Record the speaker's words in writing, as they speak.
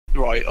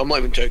right, I'm not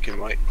even joking,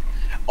 right?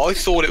 I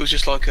thought it was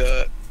just like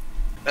a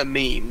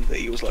meme that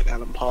he was like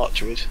Alan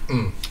Partridge.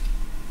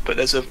 But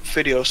there's a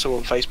video I saw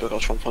on Facebook, I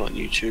was trying to find on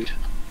YouTube,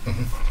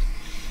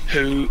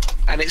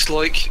 and it's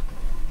like,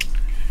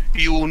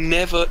 you will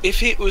never,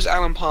 if it was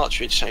Alan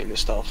Partridge saying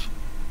this stuff,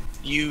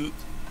 you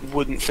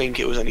wouldn't think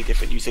it was any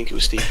different. You think it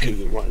was Steve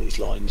Coogan writing these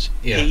lines.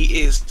 Yeah.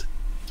 He is.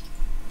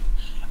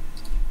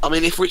 I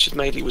mean, if Richard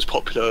Madeley was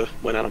popular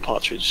when Alan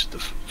Partridge the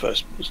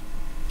first was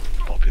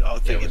popular, I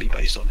think it'd be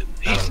based on him.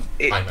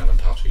 I'm Alan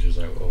Partridge was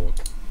out, or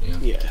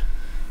yeah,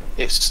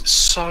 it's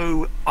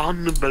so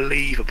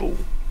unbelievable.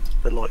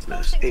 The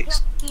likeness.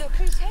 It's.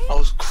 I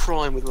was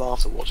crying with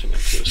laughter watching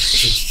it. It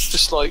was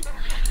just like.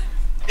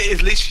 It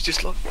is literally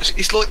just like.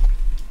 It's like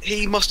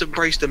he must have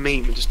embraced the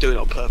meme and just doing it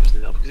on purpose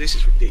now, because this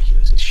is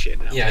ridiculous. It's shit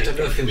now. Yeah, I don't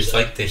know if it was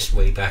like this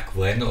way back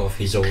when, or if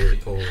he's already.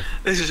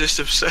 This is just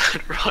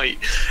absurd, right?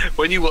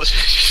 When you watch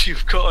it,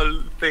 you've got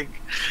to think.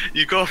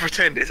 You've got to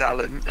pretend it's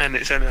Alan, and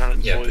it's an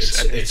Alan's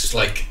voice. It's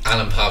like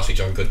Alan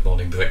Partridge on Good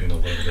Morning Britain, or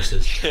whatever this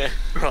is. Yeah,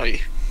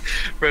 right.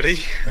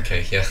 Ready?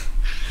 Okay, yeah.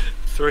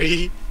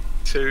 3,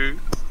 2,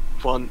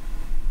 1,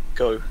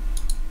 go.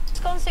 It's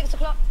gone 6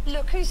 o'clock.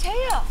 Look who's here.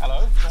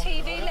 Hello.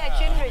 TV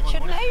legend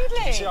Richard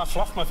Madeley. You see, I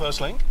fluffed my first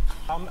link.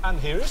 And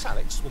here is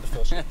Alex with the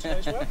first link of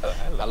today's work.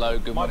 Hello,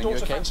 good morning. My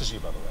daughter fancies you,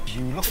 by the way.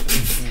 You look at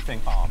this and you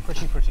think,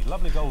 pretty, pretty.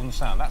 Lovely golden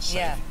sand. That's safe.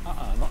 Yeah.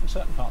 Not in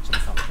certain parts of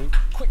the country.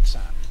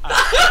 Quicksand. Why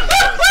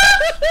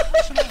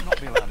should I not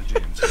be allowed to do a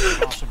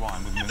glass of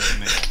wine with me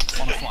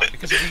on a flight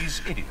because of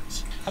these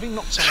idiots? Having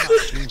knocked someone out,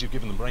 which means you've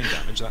given them brain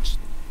damage, that's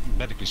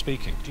medically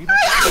speaking. Do you know?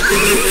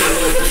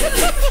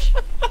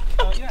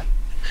 Yeah.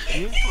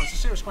 It's a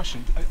serious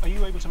question. Are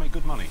you able to make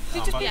good money?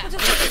 I just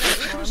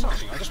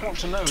want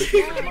to know. It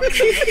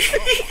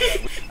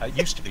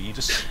used to be you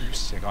just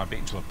see a guy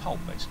beaten to a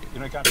pulp, basically. You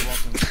know Gabby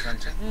Watson, the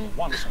presenter?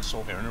 Once I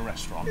saw her in a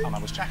restaurant and I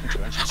was chatting to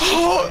her and she was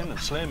thin and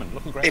slim and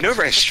looking great. In a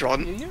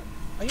restaurant?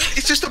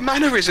 It's just the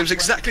mannerisms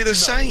exactly the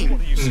same.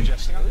 What are you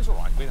suggesting? It was all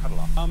right. We had a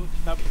laugh.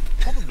 Now,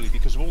 probably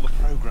because of all the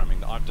programming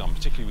that I've done,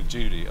 particularly with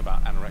Judy,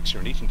 about anorexia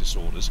and eating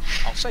disorders,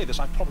 I'll say this,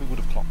 I probably would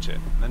have clocked it.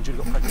 And then Judy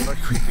got pregnant very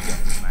quickly again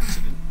in an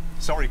accident.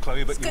 Sorry,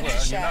 Chloe, but you were,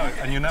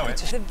 and you know it.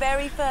 The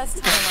very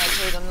first time I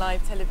appeared on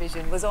live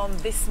television was on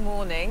This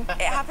Morning.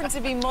 It happened to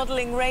be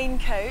modelling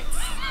raincoats.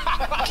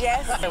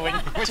 Yes. When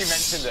she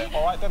mentioned it.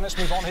 All right, then let's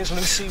move on. Here's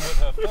Lucy with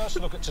her first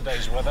look at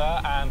today's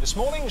weather, and this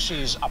morning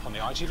she's up on the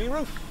ITV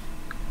roof.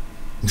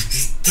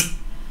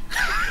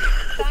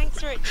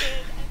 Thanks,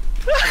 Richard.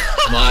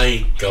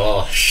 My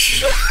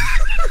gosh.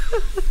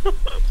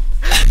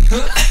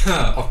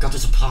 Oh God,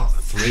 there's a part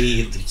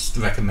 3 that's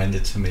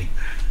recommended to me.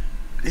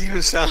 He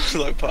even sounds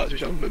like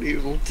Partridge,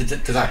 unbelievable. Did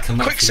that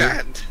come up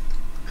Quicksand? for you?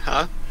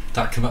 Huh?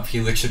 That come up for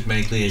you, Richard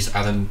Madeley, is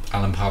Alan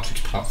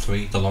Partridge Part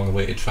 3, the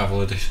long-awaited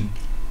travel edition?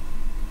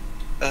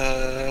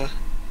 Yeah.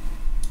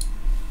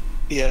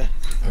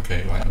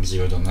 Okay, right, I'm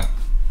zeroed on that.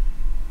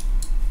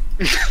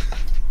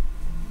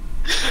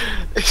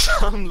 It's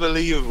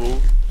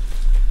unbelievable.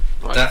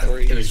 Right,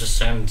 it was the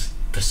sand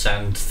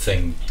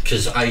thing,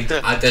 because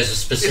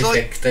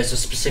there's a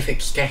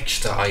specific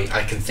sketch that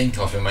I can think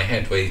of in my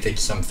head where he did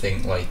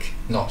something like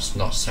not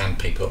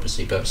sandpaper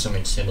obviously, but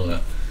something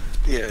similar.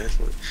 Yeah, it's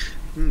like,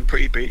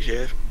 pretty beach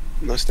here,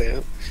 nice day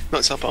out,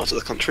 nice up part of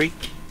the country.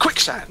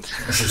 Quicksand.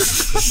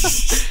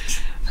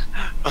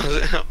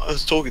 I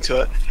was talking to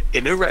her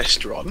in a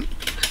restaurant.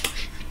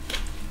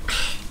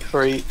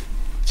 3,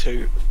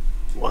 2,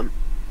 1,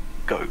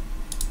 go.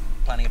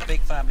 Planning a big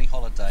family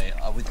holiday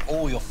with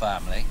all your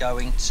family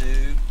going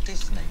to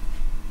Disney.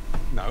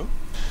 No.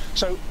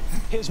 So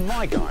here's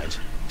my guide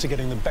to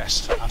getting the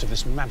best out of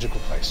this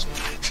magical place.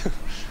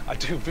 I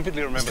do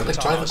vividly remember the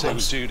time I was here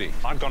with Judy.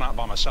 I'd gone out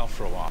by myself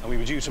for a while and we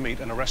were due to meet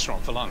in a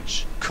restaurant for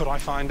lunch. Could I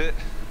find it?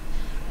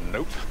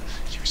 Nope.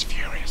 She was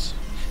furious.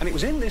 And it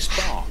was in this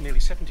bar nearly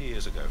 70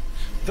 years ago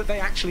that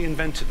they actually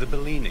invented the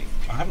Bellini.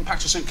 I haven't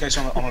packed a suitcase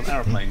on an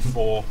aeroplane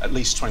for at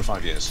least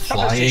 25 years.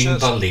 Flying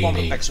Bellini.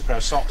 One extra pair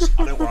of socks.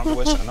 I don't wear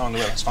underwear, so no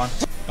underwear, that's fine.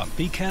 But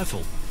be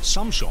careful.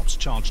 Some shops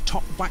charge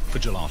top whack for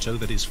gelato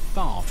that is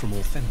far from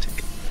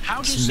authentic.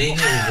 How does the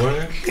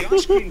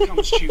ice cream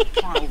comes to you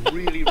piled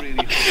really,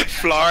 really high?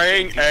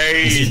 Flying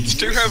AIDS.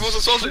 2 handfuls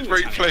of sausage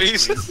meat,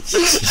 please.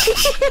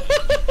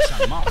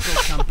 San Marco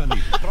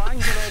Campanile.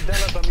 Triangolo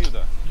della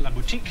Bermuda. La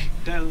boutique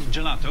del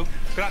gelato.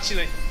 Grazie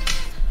lei.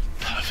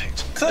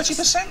 Perfect.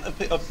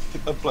 30%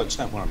 of blokes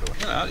don't wear underwear.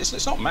 You know,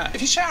 it's not mad.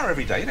 If you shower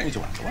every day, you don't need to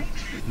wear underwear.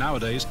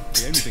 Nowadays,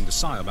 the only thing to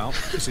sigh about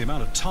is the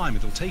amount of time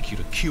it'll take you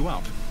to queue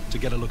up to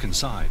get a look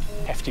inside.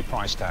 Hefty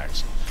price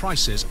tags.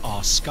 Prices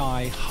are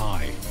sky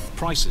high.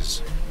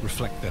 Prices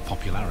reflect their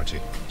popularity.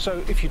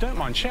 So if you don't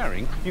mind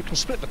sharing, you can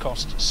split the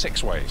cost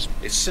 6 ways.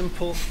 It's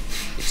simple,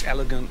 it's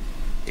elegant,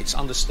 it's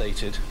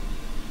understated,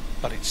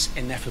 but it's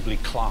ineffably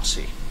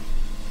classy.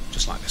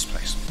 Just like this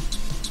place.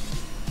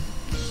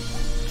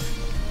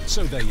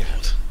 So there you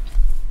have it.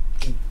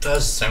 It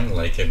does sound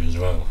like him as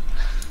well.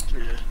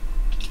 Yeah.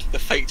 The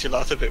fake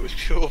gelato bit was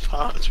pure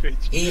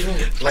Partridge. Even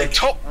like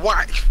top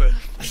whack for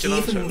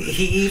gelato.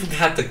 He even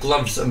had the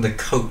gloves and the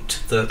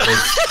coat that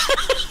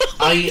was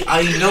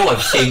I know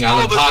I've seen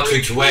Alan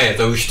Partridge wear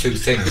those two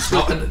things,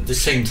 not at the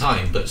same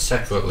time, but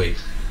separately.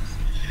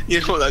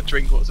 You know what that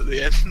drink was at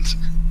the end?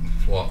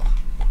 What?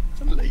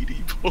 A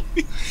lady boy.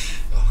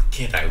 Oh,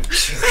 get out.